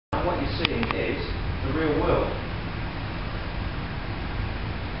now what you're seeing is the real world.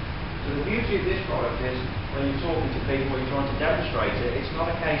 So the beauty of this product is, when you're talking to people, you're trying to demonstrate it, it's not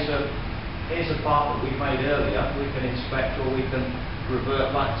a case of, here's a part that we made earlier, we can inspect or we can revert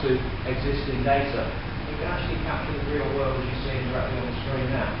back to existing data. You can actually capture the real world as you're seeing directly on the screen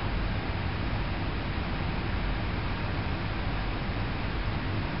now.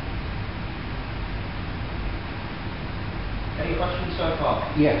 Any questions so far?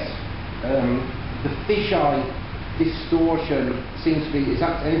 Yes. The fisheye distortion seems to be, is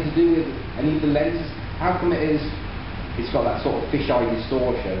that anything to do with any of the lenses? How come it's got that sort of fisheye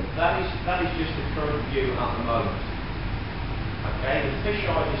distortion? That is just the current view at the moment. Okay, the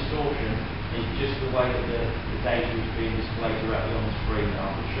fisheye distortion is just the way that the data is being displayed directly on the screen.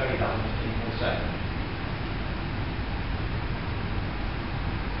 I will show you that in 1 second.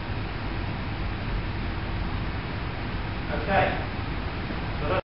 Okay.